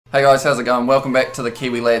Hey guys, how's it going? Welcome back to the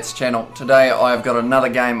Kiwi Lads channel. Today I've got another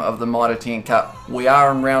game of the Mitre 10 Cup. We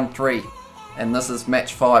are in round 3 and this is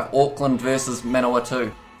match 5, Auckland versus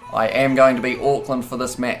Manawatu. I am going to beat Auckland for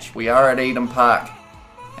this match. We are at Eden Park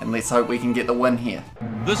and let's hope we can get the win here.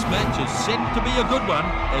 This match is set to be a good one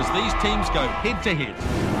as these teams go head to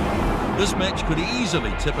head. This match could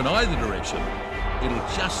easily tip in either direction.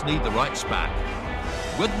 It'll just need the right spark.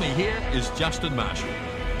 With me here is Justin Marshall.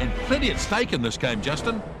 And plenty at stake in this game,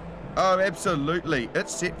 Justin. Oh, absolutely.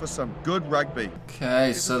 It's set for some good rugby.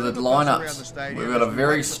 Okay, so the lineups. We've got a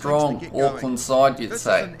very strong Auckland side, you'd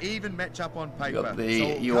say. We've got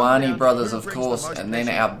the Ioane brothers, of course, and then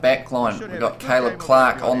our back line. We've got Caleb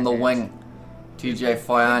Clark on the wing, TJ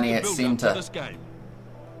Faiani at centre.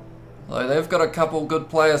 So they've got a couple good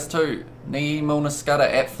players too. Nihi Mulnaskata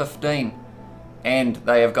at 15. And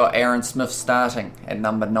they have got Aaron Smith starting at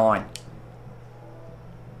number 9.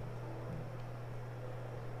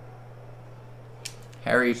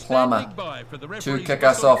 Harry Plummer to kick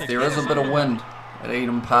us off. There is a bit of wind at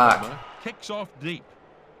Eden Park. Kicks off deep.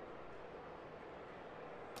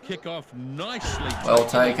 Kick off nicely. Well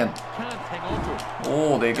taken.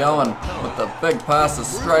 Oh, they're going with the big passes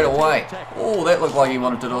straight away. Oh, that looked like he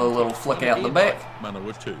wanted to do a little flick out the back.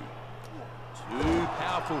 Manawatu. Too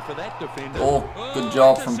powerful for that defender. Oh, good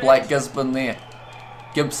job from Blake Gisborne there.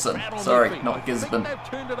 Gibson, sorry, not Gisborne.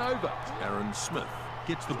 Aaron Smith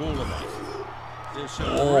gets the ball away.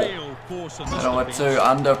 Oh, Manawatu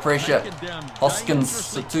under pressure. Hoskins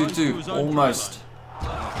Satutu almost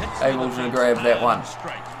able to grab that one.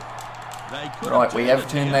 Right, we have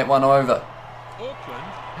turned that one over. Auckland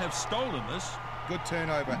have stolen this. Good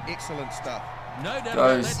turnover, excellent stuff.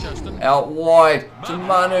 Goes out wide to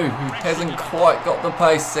Manu, who hasn't quite got the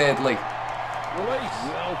pace, sadly.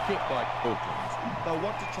 Well kept by Auckland. They'll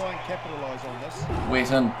want to try and capitalise on this.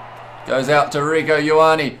 Wetton goes out to Rico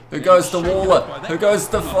Ioane, who goes to Waller, who goes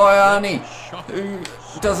to Faiani, who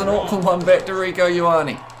does an awkward one back to Rico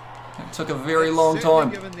Ioane. It took a very long time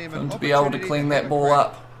for him to be able to clean that ball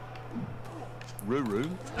up.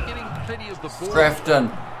 Grafton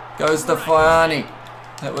goes to Faiani.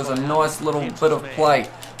 That was a nice little bit of play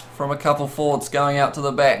from a couple forwards going out to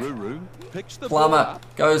the back. Plummer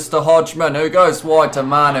goes to Hodgman, who goes wide to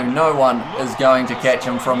Manu. No one is going to catch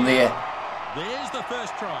him from there. There's the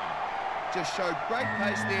first try. Just showed great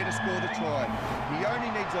pace there to score the try. He only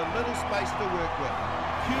needs a little space to work with.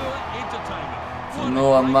 Pure entertainment.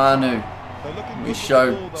 Noah Manu. We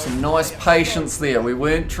showed some nice patience there. We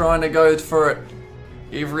weren't trying to go for it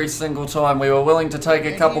every single time. We were willing to take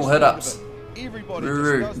a couple hit-ups.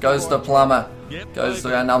 Ruru goes to Plummer. Goes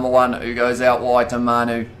to our number 1, who goes out wide to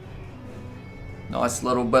Manu. Nice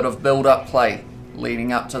little bit of build-up play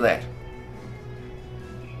leading up to that.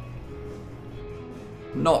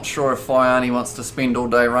 Not sure if Faiani wants to spend all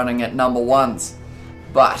day running at number 1s,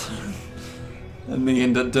 but in the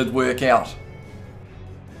end it did work out.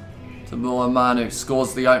 Tamua Manu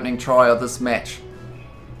scores the opening try of this match.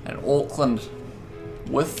 And Auckland,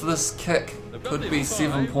 with this kick, could be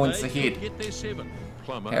 7 points ahead.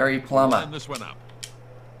 Harry Plummer.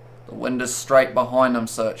 The wind is straight behind him,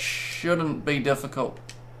 so it shouldn't be difficult.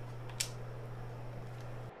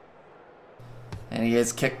 And he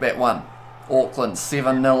has kicked that one. Auckland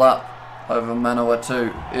 7-0 up over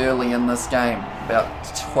Manawatu early in this game. About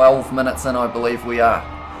 12 minutes in, I believe we are.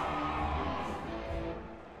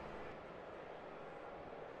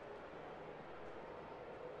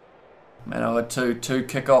 Manawatu to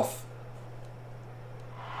kick off.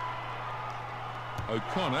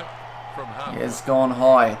 O'Connor from half. He has gone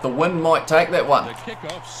high. The wind might take that one.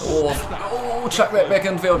 Oh, chuck that back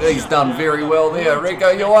infield. He's done very well there.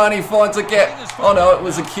 Rico Ioane finds a gap. Oh no, it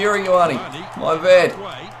was Akira Ioane. My bad.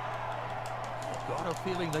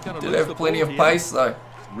 Did have plenty of pace though.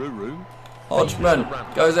 Hodgman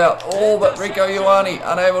goes out. Oh, but Rico Ioane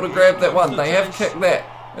unable to grab that one. They have kicked that.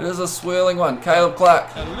 It is a swirling one. Caleb Clark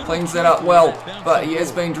cleans that up well, but he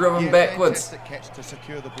has been driven backwards.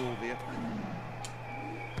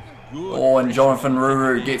 Oh, and Jonathan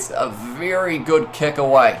Ruru gets a very good kick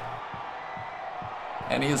away.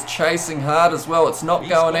 And he is chasing hard as well. It's not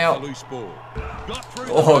going out.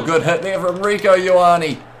 Oh, good hit there from Rico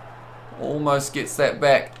Ioane. Almost gets that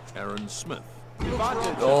back. Aaron Smith.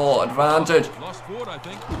 Oh, advantage.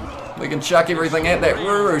 We can chuck everything at that.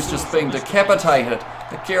 Ruru's just being decapitated.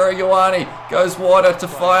 Akira Ioane goes wider to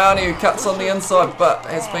Faiani, who cuts on the inside but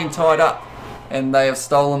has been tied up. And they have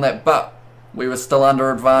stolen that, but we were still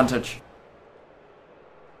under advantage.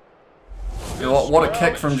 What a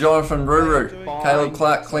kick from Jonathan Ruru. Caleb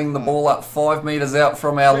Clark cleaned the ball up 5 metres out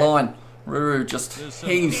from our line. Ruru just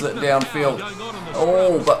heaves it downfield.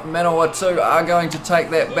 Oh, but Manawatu are going to take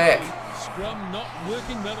that back. Scrum not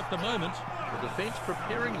working well at the moment. The defence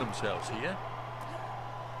preparing themselves here.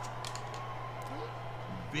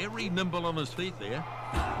 Very nimble on his feet there.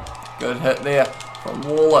 Good hit there from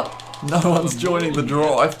Waller. No one's joining the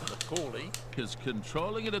drive. Corley is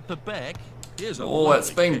controlling it at the back. Oh,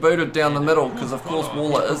 it's being booted down the middle because of course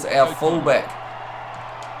Waller is our fullback.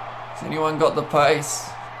 Has anyone got the pace?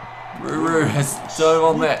 Ruru has dove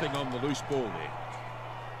on that.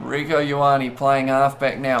 Rico Ioane playing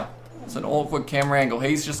halfback now. It's an awkward camera angle.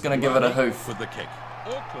 He's just going to give it a hoof. With the kick.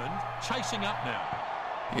 Auckland chasing up now.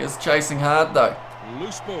 He is chasing hard though.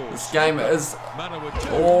 Loose ball. This game is...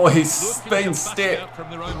 Oh, he's been stepped.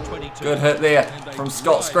 Good hit there from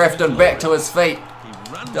Scott Scrafton back to his feet.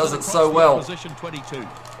 He does it so well.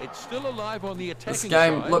 This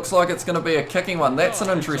game looks like it's going to be a kicking one. That's an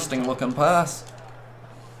interesting looking pass.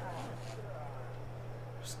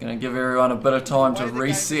 Just going to give everyone a bit of time to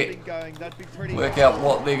reset. Work out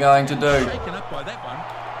what they're going to do.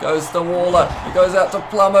 Goes to Waller. He goes out to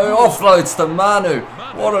Plummer. Offloads to Manu.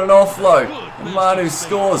 What an offload. And Manu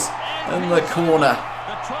scores in the corner.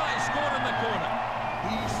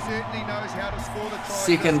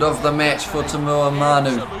 Second of the match for Tamua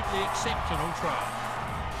Manu.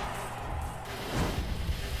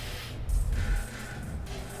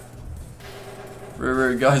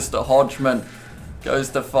 Ruru goes to Hodgman. Goes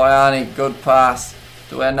to Faiani. Good pass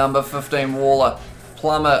to our number 15 Waller.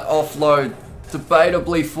 Plummer offload.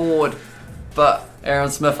 Debatably forward, but Aaron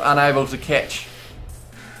Smith unable to catch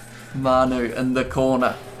Manu in the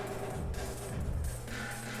corner.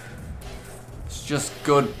 It's just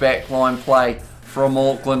good backline play from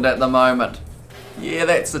Auckland at the moment. Yeah,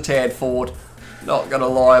 that's a tad forward. Not going to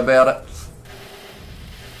lie about it.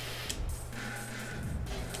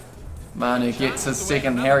 Manu gets his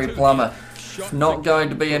second. Harry Plummer. It's not going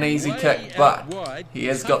to be an easy kick, but he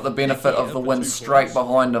has got the benefit of the win straight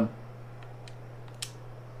behind him.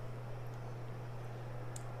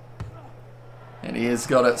 And he has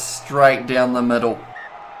got it straight down the middle.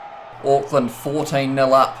 Auckland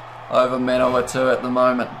 14-0 up over Manawatu at the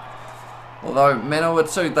moment. Although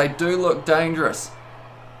Manawatu, they do look dangerous.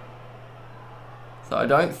 So I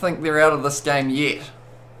don't think they're out of this game yet.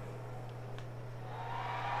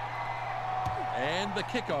 And the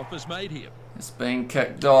kickoff is made here. It's being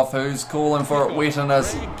kicked off. Who's calling for it? Wetton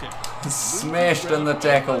is smashed in the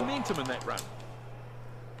tackle.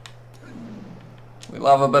 We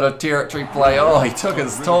love a bit of territory play. Oh, he took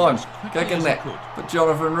his time kicking that. But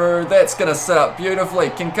Jonathan Ruru, that's going to sit up beautifully.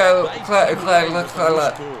 Can Caleb Clark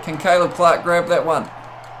grab that one?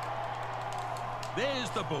 There's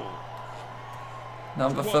the ball.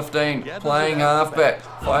 Number 15, playing halfback.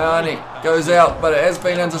 Faiani goes out, but it has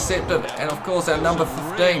been intercepted. And of course, our number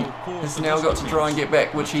 15 has now got to try and get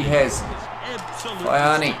back, which he has.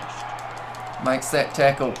 Faiani makes that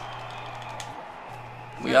tackle.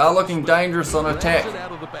 We are looking dangerous on attack.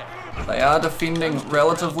 They are defending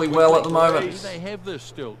relatively well at the moment. They have this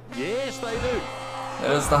still. Yes, they do.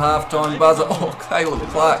 That is the halftime buzzer. Oh, Caleb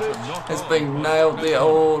Clark has been nailed there.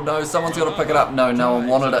 Oh no, someone's got to pick it up. No, no one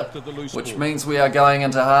wanted it. Which means we are going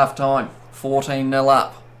into halftime. 14-0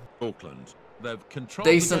 up. Auckland. They've controlled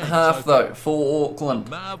decent half though for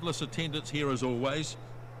Auckland. Marvellous attendance here as always.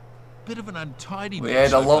 Bit of an untidy. We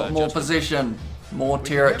had a lot more possession, more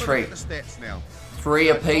territory. 3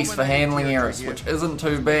 apiece for handling errors, which isn't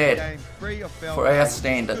too bad for our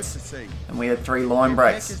standards. And we had 3 line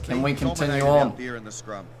breaks. Can we continue on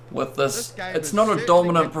with this? It's not a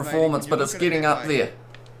dominant performance, but it's getting up there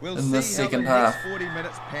in this second half.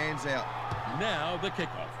 Now the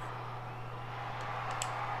kickoff.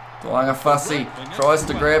 Tuangafasi tries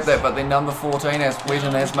to grab that, but then number 14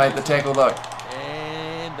 Wetton has made the tackle though.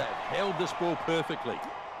 And they've held this ball perfectly.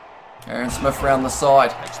 Aaron Smith round the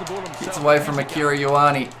side. Gets away from Akira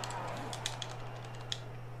Ioane.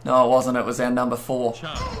 No, it wasn't. It was our number 4.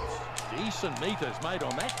 Decent meters made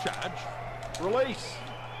on that charge. Release.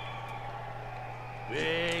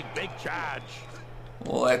 Big charge.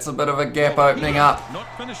 Well, that's a bit of a gap opening up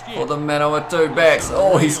for the Manawatu backs.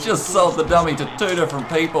 Oh, he's just sold the dummy to 2 different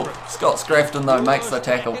people. Scott Scrafton, though, makes the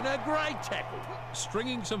tackle. A great tackle.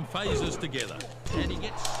 Stringing some phases together. And he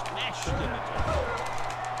gets smashed in the tackle.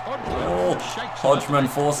 Oh, Hodgman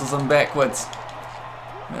forces him backwards.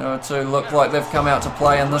 Manawatu look like they've come out to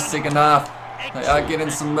play in this second half. They are getting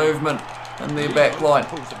some movement in their back line.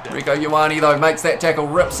 Rico Ioane though makes that tackle,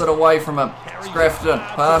 rips it away from him. Scrafton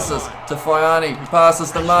passes to Faiani, who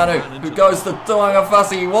passes to Manu, who goes to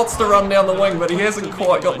Tuangafasi. He wants to run down the wing, but he hasn't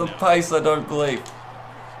quite got the pace, I don't believe.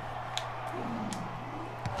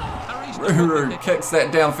 Ruru kicks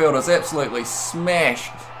that downfield. It's absolutely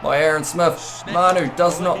smashed by Aaron Smith. Manu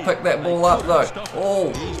does not pick that ball up though.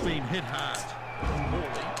 Oh,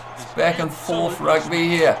 it's back and forth rugby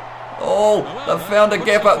here. Oh, they've found a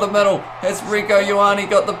gap up the middle. Has Rieko Ioane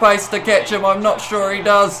got the pace to catch him? I'm not sure he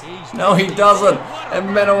does. No, he doesn't. And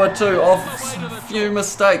Manawatu, off a few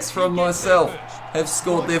mistakes from myself, have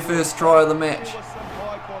scored their first try of the match.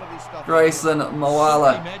 Grayson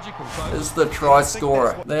Moala is the try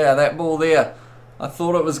scorer. There, that ball there. I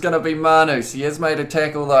thought it was going to be Manu. He has made a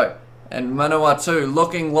tackle though. And Manawatu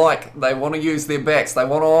looking like they want to use their backs. They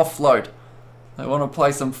want to offload. They want to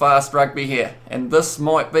play some fast rugby here. And this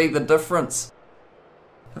might be the difference.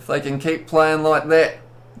 If they can keep playing like that,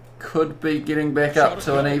 could be getting back up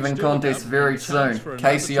to an even contest very soon.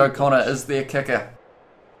 Casey O'Connor is their kicker.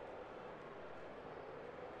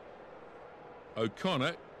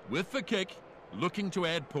 O'Connor with the kick, looking to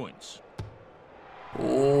add points.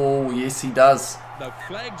 Oh, yes he does. The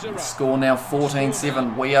flags are up. Score now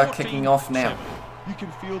 14-7. We are kicking off now. You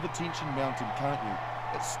can feel the tension mounting, can't you?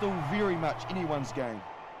 It's still very much anyone's game.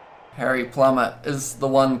 Harry Plummer is the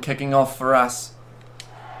one kicking off for us.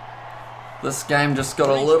 This game just got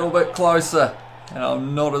a little bit closer, and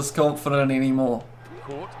I'm not as confident anymore.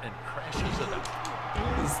 Caught and crashes it up.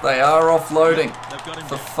 As they are offloading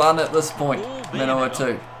for fun at this point.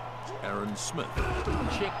 Manawatu. Aaron Smith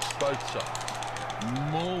checks both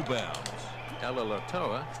sides. More bounds.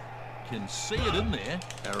 Alalatoa can see it in there.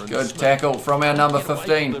 Aaron Good Smith. tackle from our number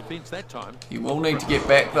 15. He will need to get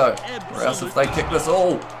back though, or else if they kick this,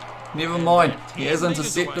 oh, never mind. He has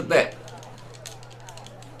intercepted that.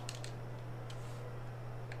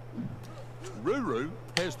 Ruru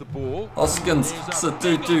has the ball. Hoskins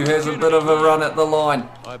Satutu has a bit of a run at the line.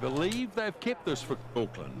 I believe they've kept this for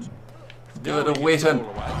Auckland. Give it a wetting.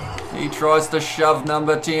 He tries to shove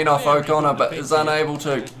number 10 off O'Connor, but is unable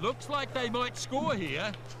to. Looks like they might score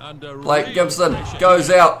here. Blake Gibson goes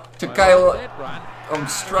out to Caleb. I'm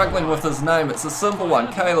struggling with his name. It's a simple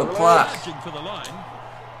one. Caleb Clark.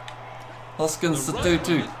 Hoskins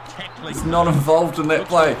Satutu is not involved in that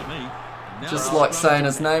play. Just like saying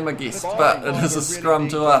his name, I guess. But it is a scrum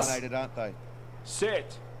to us.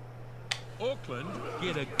 Set. Auckland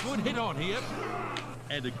get a good hit on here.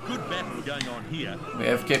 And a good battle going on here. We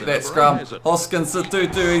have kept that scrum. Hoskins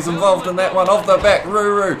Satutu, he's involved in that one. Off the back,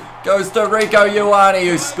 Ruru goes to Rieko Ioane,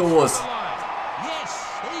 who scores. Yes,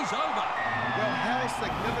 he's over. Well, how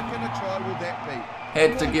significant a try will that be?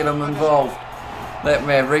 Had to get him involved. That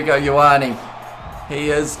man, Rieko Ioane, he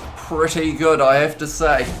is pretty good, I have to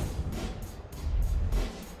say.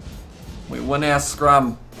 We win our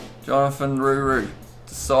scrum. Jonathan Ruru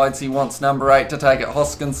decides he wants number 8 to take it.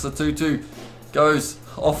 Hoskins Satutu goes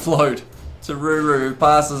offload to Ruru, who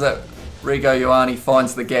passes it. Rieko Ioane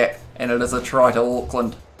finds the gap, and it is a try to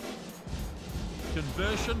Auckland.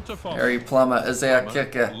 Conversion to Harry Plummer is our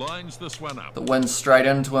kicker. Lines this one up. The win straight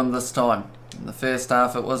into him this time. In the first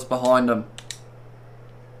half it was behind him.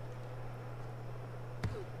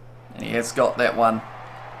 And he has got that one.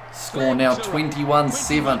 Score now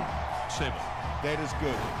 21-7. That is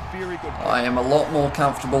good. Very good. I am a lot more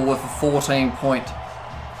comfortable with a 14-point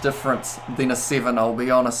difference than a 7, I'll be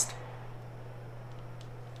honest.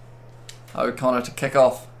 O'Connor to kick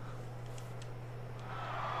off.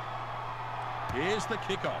 Here's the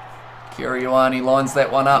kickoff. Kerry Ioane lines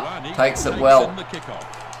that one up, takes it well.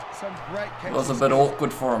 It was a bit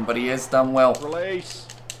awkward for him, but he has done well. Release.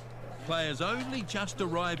 Players only just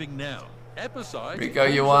arriving now. Rieko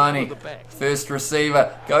Ioane, first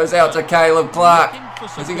receiver, goes out to Caleb Clark.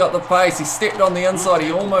 Has he got the pace? He stepped on the inside,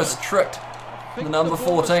 he almost tricked the number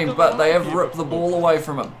 14, but they have ripped the ball away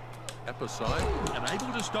from him.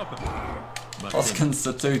 Hoskins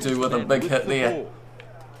Satutu with a big hit there.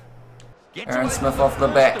 Aaron Smith off the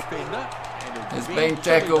back. Has been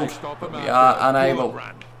tackled, but we are unable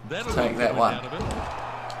to take that one.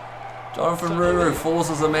 Jonathan Ruru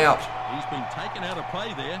forces him out. He's been taken out of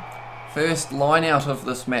play there. First line out of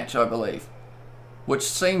this match, I believe. Which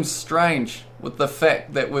seems strange with the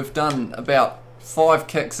fact that we've done about 5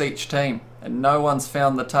 kicks each team and no one's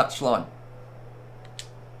found the touchline.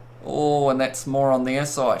 Oh, and that's more on their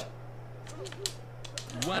side.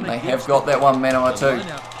 And they have got that one, Manawatu.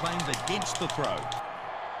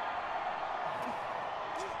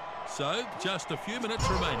 So, just a few minutes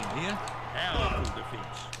remaining here. Powerful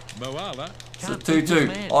defence. Moala.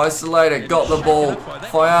 Satutu, isolated, got the ball.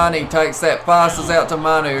 Faiani takes that, passes out to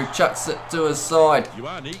Manu, who chucks it to his side.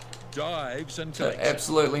 Dives and to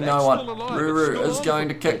absolutely no one. Ruru is going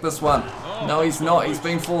to kick this one. No, he's not. He's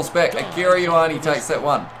been forced back. Kerry Ioane takes that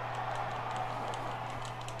one.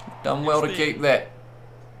 Done well to keep that.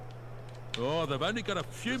 Oh, they've only got a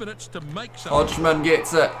few minutes to make something. Hodgman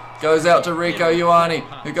gets it. Goes out to Rieko Ioane,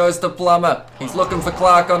 who goes to Plummer. He's looking for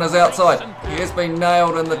Clark on his outside. He has been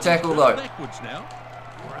nailed in the tackle though. Backwards now.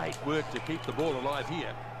 Great work to keep the ball alive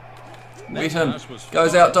here. Wheaton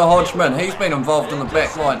goes out to Hodgman. He's been involved in the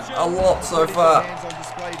back line a lot so far.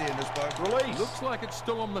 Looks like it's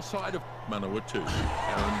still on the side of Manawatu.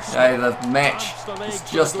 Okay, the match is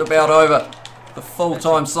just about over. The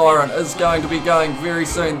full-time siren is going to be going very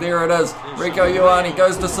soon. There it is. Rieko Ioane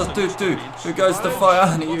goes to Satutu, who goes to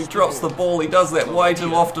Faiani, who drops the ball. He does that way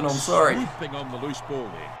too often, I'm sorry. On the loose ball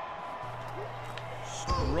there.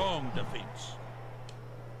 Strong defence.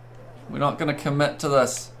 We're not going to commit to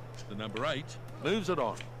this. The number 8 moves it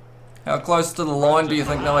on. How close to the line do you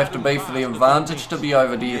think they'll have to be for the advantage to be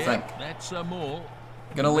over, do you think? That's a more.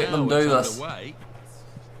 Going to let them do this.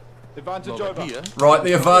 Advantage over. Right,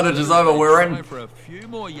 the advantage is over. We're in. For a few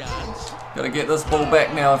more yards. Got to get this ball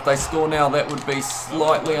back now. If they score now, that would be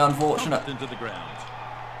slightly unfortunate. Into the ground.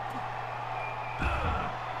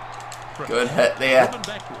 Good hit there.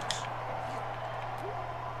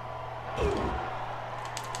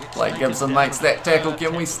 Blake Gibson makes that tackle.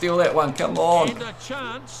 Can we steal that one? Come on.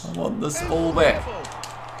 I want this ball back.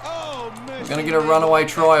 We're going to get a runaway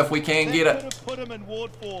try if we can get it.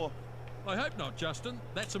 I hope not, Justin.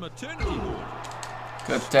 That's a maternity ward.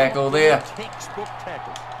 Good tackle there. Textbook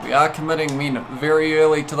tackle. We are committing men very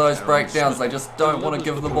early to those breakdowns. They just don't want to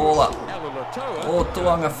give the ball up. Oh,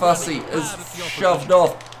 Tuangafasi is shoved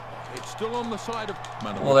off. It's still on the side of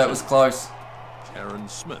Manawatu. Oh, that was close. Aaron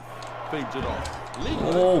Smith feeds it off.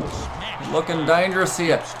 Oh, looking dangerous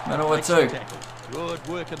here. Manawatu. Good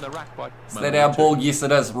work in the ruck by Is that our ball? Yes,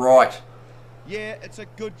 it is. Right. Yeah, it's a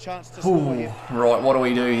good chance to score here. Right, what do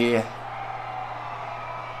we do here?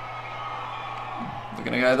 We're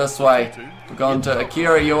going to go this way. We're going to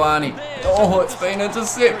Akira Ioane. Oh, it's been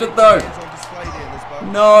intercepted though.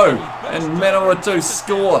 No, and Manawatu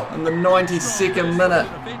score in the 92nd minute.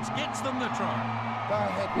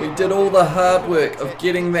 We did all the hard work of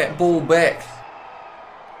getting that ball back.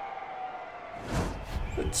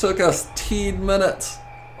 It took us 10 minutes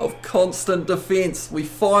of constant defence. We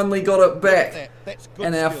finally got it back.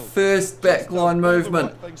 And our first backline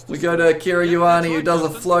movement. We go to Akira Ioane, who does a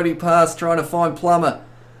floaty pass trying to find Plummer.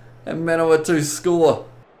 And Manawatu score.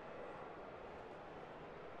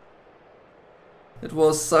 It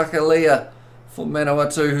was Sakalia for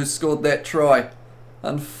Manawatu who scored that try.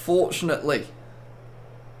 Unfortunately.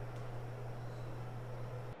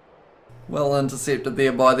 Well intercepted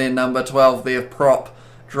there by their number 12, their prop.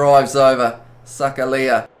 Drives over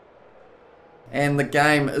Sakalia. And the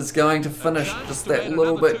game is going to finish just that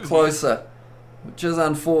little bit closer, which is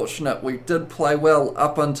unfortunate. We did play well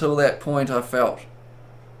up until that point, I felt.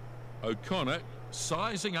 O'Connor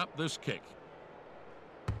sizing up this kick.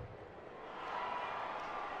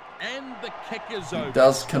 And the kick is over.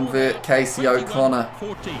 Does convert Casey O'Connor.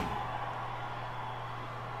 14.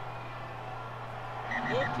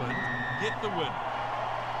 Auckland get the win.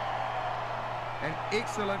 An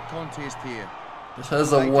excellent contest here. It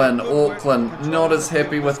is a win. Auckland not as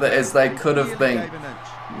happy with it as they could have been.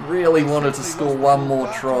 Really wanted to score one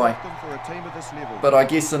more try. But I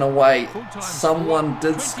guess in a way, someone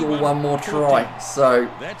did score one more try. So,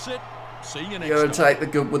 you got to take the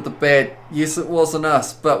good with the bad. Yes, it wasn't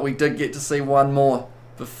us, but we did get to see one more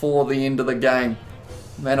before the end of the game.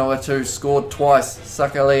 Manawatu scored twice.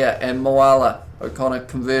 Sakalia and Moala. O'Connor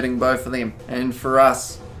converting both of them. And for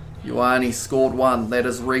us, Ioane scored one. That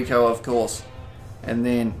is Rieko, of course. And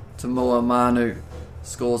then Tamua Manu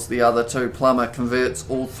scores the other two. Plummer converts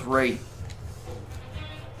all three.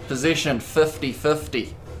 Possession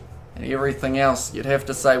 50-50. And everything else, you'd have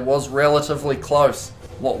to say, was relatively close.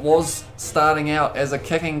 What was starting out as a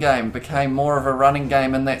kicking game became more of a running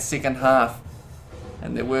game in that second half.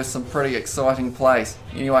 And there were some pretty exciting plays.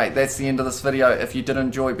 Anyway, that's the end of this video. If you did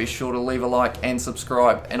enjoy, be sure to leave a like and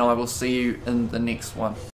subscribe. And I will see you in the next one.